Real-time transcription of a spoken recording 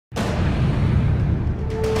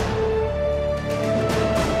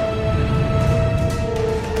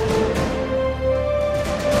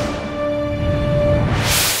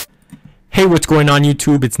Hey, what's going on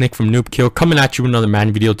YouTube? It's Nick from Noobkill coming at you with another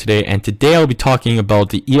Madden video today, and today I'll be talking about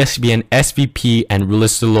the ESPN SVP and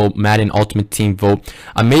realistically low Madden Ultimate Team vote.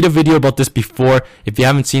 I made a video about this before. If you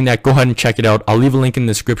haven't seen that, go ahead and check it out. I'll leave a link in the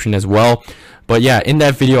description as well. But yeah, in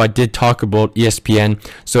that video I did talk about ESPN.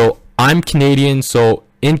 So I'm Canadian, so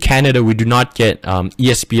in Canada we do not get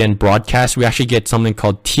ESPN broadcast. We actually get something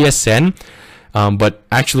called TSN. But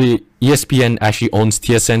actually ESPN actually owns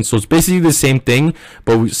TSN, so it's basically the same thing,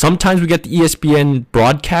 but sometimes we get the ESPN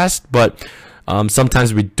broadcast, but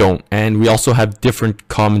sometimes we don't, and we also have different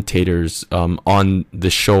commentators on the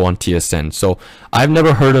show on TSN. So I've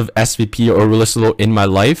never heard of SVP or realistically in my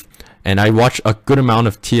life, and I watch a good amount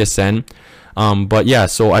of TSN. But yeah,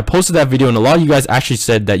 so I posted that video, and a lot of you guys actually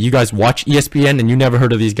said that you guys watch ESPN and you never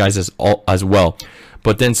heard of these guys as well.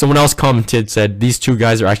 But then someone else commented, said these two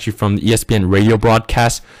guys are actually from the ESPN radio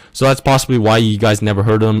broadcast. So that's possibly why you guys never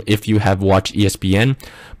heard of them if you have watched ESPN.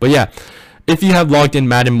 But yeah, if you have logged in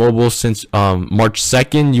Madden Mobile since March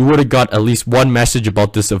 2nd, you would have got at least one message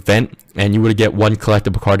about this event, and you would get one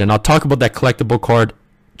collectible card. And I'll talk about that collectible card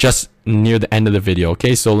just near the end of the video.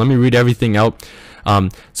 Okay, so let me read everything out.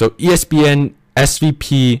 So ESPN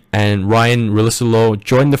SVP and Ryan Relisalo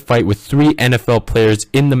joined the fight with 3 NFL players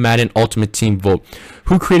in the Madden Ultimate Team vote.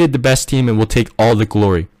 Who created the best team and will take all the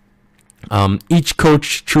glory? Each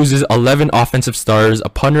coach chooses 11 offensive starters, a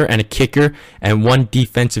punter and a kicker, and 1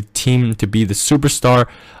 defensive team to be the superstar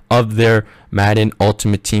of their Madden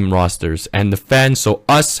Ultimate Team rosters. And the fans, so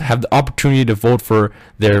us, have the opportunity to vote for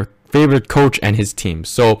their favorite coach and his team.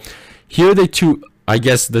 So here they two, I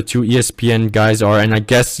guess the 2 ESPN guys are, and I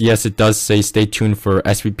guess yes, it does say stay tuned for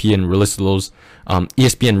SVP and Relisalo's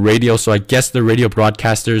ESPN radio. So I guess the radio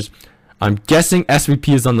broadcasters. I'm guessing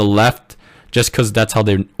SVP is on the left, just because that's how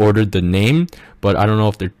they ordered the name. But I don't know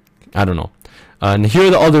if they're. I don't know. And here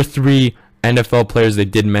are the other 3 NFL players they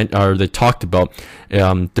did they talked about: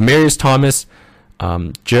 Demaryius Thomas,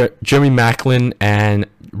 Jeremy Maclin, and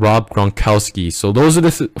Rob Gronkowski. So those are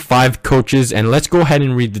the 5 coaches, and let's go ahead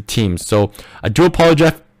and read the teams. So I do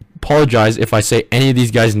apologize if I say any of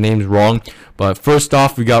these guys' names wrong, but first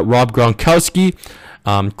off, we got Rob Gronkowski.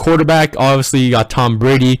 Quarterback, obviously you got Tom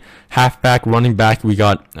Brady. Halfback, running back, we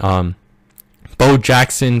got Bo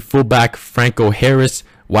Jackson. Fullback, Franco Harris.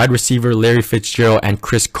 Wide receiver, Larry Fitzgerald and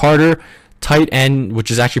Chris Carter. Tight end, which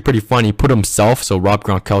is actually pretty fun, he put himself, so Rob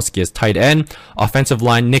Gronkowski as tight end. Offensive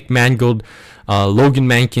line, Nick Mangold, Logan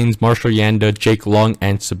Mankins, Marshall Yanda, Jake Long,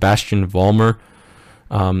 and Sebastian Vollmer.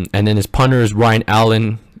 And then his punter is Ryan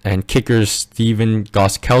Allen, and kickers Steven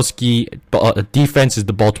Gostkowski. Defense is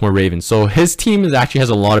the Baltimore Ravens. So his team actually has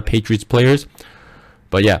a lot of Patriots players.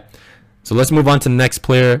 But yeah, so let's move on to the next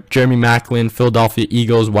player. Jeremy Maclin, Philadelphia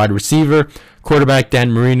Eagles wide receiver. Quarterback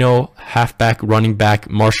Dan Marino. Halfback, running back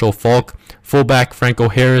Marshall Falk. Fullback Franco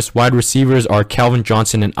Harris. Wide receivers are Calvin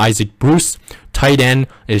Johnson and Isaac Bruce. Tight end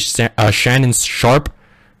is Shannon Sharp.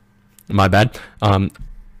 My bad.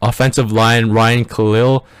 Offensive line, Ryan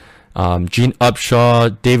Khalil, Gene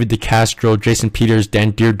Upshaw, David DeCastro, Jason Peters,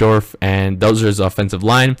 Dan Deerdorf, and those are his offensive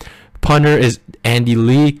line. Punter is Andy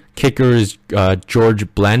Lee. Kicker is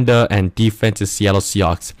George Blanda, and defense is Seattle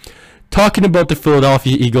Seahawks. Talking about the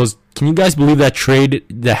Philadelphia Eagles, can you guys believe that trade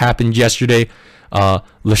that happened yesterday?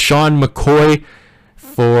 LaShawn McCoy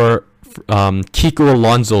for Kiko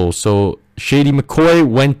Alonso. So Shady McCoy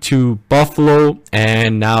went to Buffalo,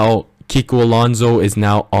 and now Kiko Alonso is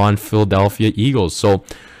now on Philadelphia Eagles. So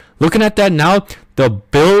looking at that now, the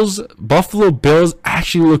Buffalo Bills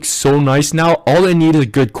actually look so nice now. All they need is a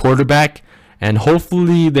good quarterback, and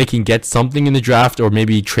hopefully they can get something in the draft or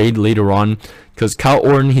maybe trade later on, because Kyle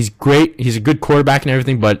Orton, he's great, he's a good quarterback and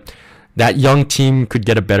everything, but that young team could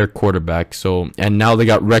get a better quarterback. So, and now they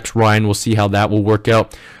got Rex Ryan. We'll see how that will work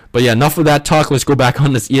out. But yeah, enough of that talk. Let's go back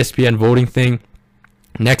on this ESPN voting thing.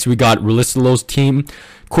 Next, we got Relisalo's team.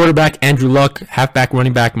 Quarterback Andrew Luck. Halfback,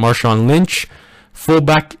 running back Marshawn Lynch.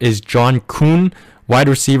 Fullback is John Kuhn. Wide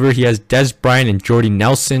receiver, he has Des Bryant and Jordy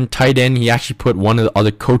Nelson. Tight end, he actually put one of the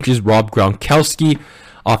other coaches, Rob Gronkowski.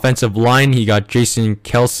 Offensive line, he got Jason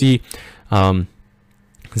Kelsey,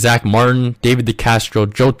 Zach Martin, David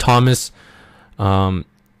DeCastro, Joe Thomas,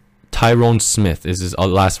 Tyrone Smith is his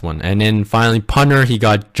last one. And then finally, punter, he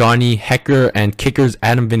got Johnny Hecker, and kickers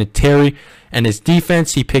Adam Vinatieri. And his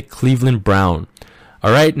defense, he picked Cleveland Brown.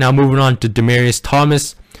 All right, now moving on to Demaryius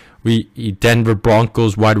Thomas. Denver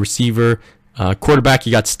Broncos wide receiver. Quarterback,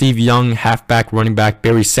 you got Steve Young. Halfback, running back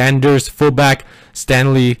Barry Sanders. Fullback,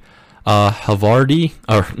 Stanley Havley.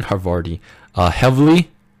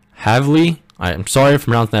 I'm sorry if I'm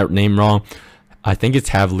pronouncing that name wrong. I think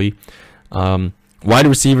it's Havley. Wide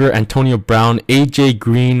receiver Antonio Brown, AJ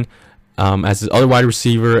Green, as his other wide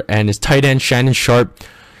receiver, and his tight end Shannon Sharp.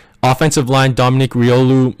 Offensive line Dominic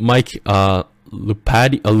Riolu, Mike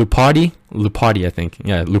Lupati, I think.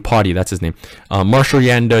 Yeah, Lupati, that's his name. Marshall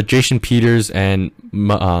Yanda, Jason Peters, and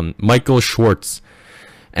Michael Schwartz.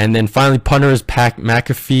 And then finally, punter is Pat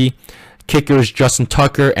McAfee. Kicker is Justin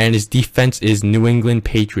Tucker, and his defense is New England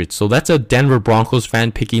Patriots. So that's a Denver Broncos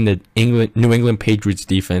fan picking the New England Patriots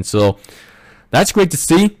defense. So that's great to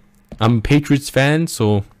see. I'm a Patriots fan,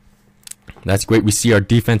 so that's great. We see our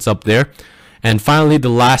defense up there. And finally, the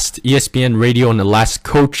last ESPN radio and the last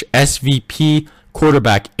coach, SVP,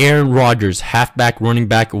 quarterback Aaron Rodgers, halfback, running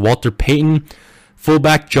back Walter Payton,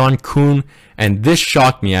 fullback John Kuhn, and this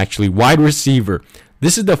shocked me actually, wide receiver.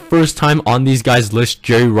 This is the first time on these guys' list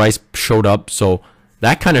Jerry Rice showed up, so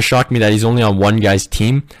that kind of shocked me that he's only on one guy's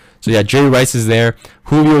team. So yeah, Jerry Rice is there.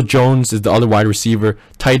 Julio Jones is the other wide receiver.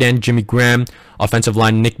 Tight end Jimmy Graham. Offensive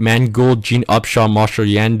line Nick Mangold, Gene Upshaw, Marshall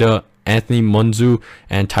Yanda, Anthony Munzu,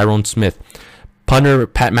 and Tyrone Smith. Punter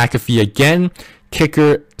Pat McAfee again.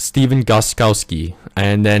 Kicker Steven Gostkowski.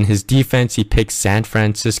 And then his defense, he picked San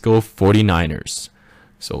Francisco 49ers.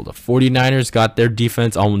 So the 49ers got their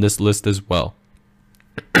defense on this list as well.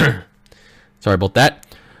 Sorry about that.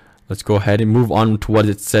 Let's go ahead and move on to what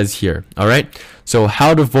it says here. All right. So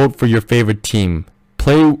how to vote for your favorite team.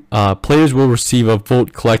 Players will receive a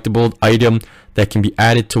vote collectible item that can be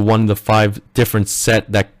added to one of the 5 different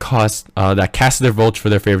set that cast their votes for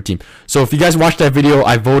their favorite team. So if you guys watched that video,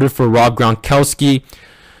 I voted for Rob Gronkowski.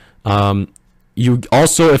 You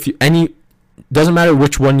also, doesn't matter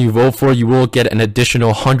which one you vote for, you will get an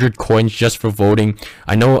additional 100 coins just for voting.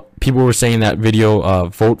 I know people were saying that video,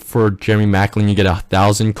 vote for Jeremy Maclin, you get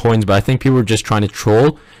 1,000 coins, but I think people were just trying to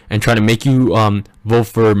troll and trying to make you vote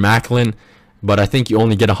for Maclin. But I think you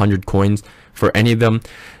only get 100 coins for any of them.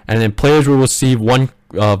 And then players will receive one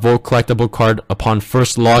vote collectible card upon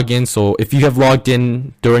first login. So if you have logged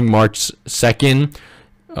in during March 2nd,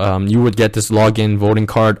 you would get this login voting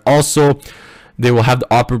card. Also, they will have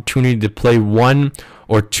the opportunity to play 1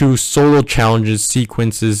 or 2 solo challenges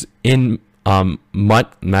sequences in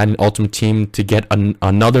Madden Ultimate Team to get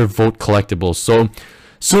another vote collectible. So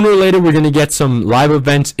sooner or later, we're going to get some live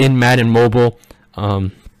events in Madden Mobile.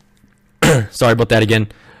 Sorry about that again.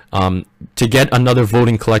 To get another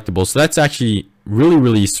voting collectible. So that's actually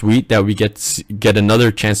really sweet that we get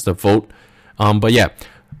another chance to vote. But yeah,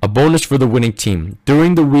 a bonus for the winning team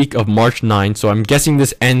during the week of March 9. So I'm guessing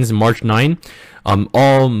this ends March 9.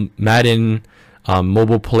 All Madden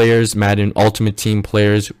mobile players, Madden Ultimate Team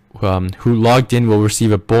players who logged in will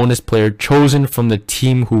receive a bonus player chosen from the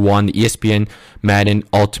team who won the ESPN Madden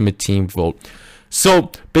Ultimate Team vote.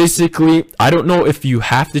 So basically, I don't know if you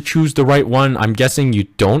have to choose the right one. I'm guessing you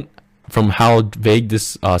don't, from how vague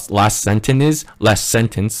this last sentence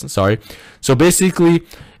is. Sorry. So basically,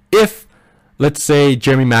 if let's say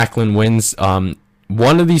Jeremy Maclin wins,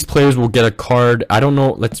 one of these players will get a card. I don't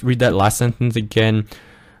know. Let's read that last sentence again.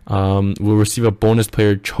 Will receive a bonus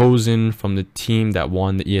player chosen from the team that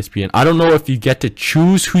won the ESPN. I don't know if you get to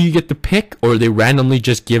choose who you get to pick or they randomly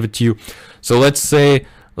just give it to you. So let's say,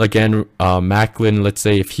 again, Maclin, let's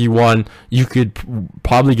say if he won, you could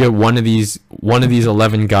probably get one of these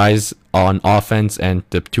 11 guys on offense and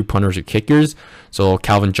the 2 punters or kickers. So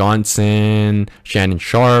Calvin Johnson, Shannon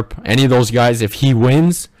Sharp, any of those guys, if he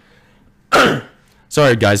wins.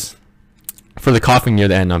 Sorry guys for the coughing near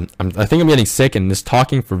the end. I think I'm getting sick and this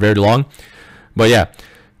talking for very long. But yeah,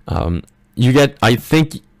 I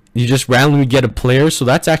think you just randomly get a player. So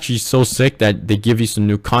that's actually so sick that they give you some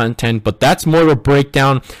new content. But that's more of a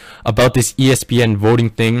breakdown about this ESPN voting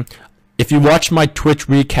thing. If you watch my Twitch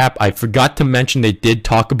recap, I forgot to mention they did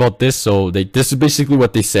talk about this. So this is basically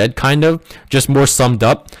what they said, kind of, just more summed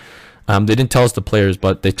up. They didn't tell us the players,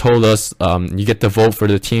 but they told us you get to vote for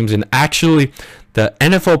the teams. And actually, the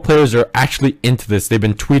NFL players are actually into this. They've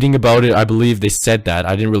been tweeting about it. I believe they said that.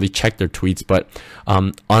 I didn't really check their tweets, but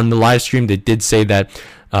on the live stream, they did say that.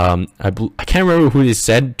 I can't remember who they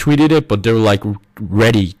said tweeted it, but they were like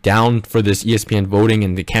ready, down for this ESPN voting,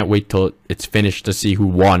 and they can't wait till it's finished to see who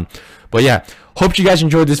won. But yeah, hope you guys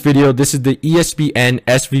enjoyed this video. This is the ESPN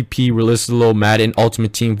SVP Realistic Madden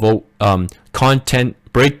Ultimate Team vote content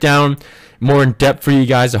breakdown, more in depth for you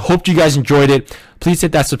guys. I hope you guys enjoyed it. Please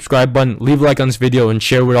hit that subscribe button, leave a like on this video, and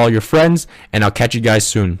share with all your friends. And I'll catch you guys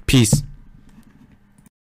soon. Peace.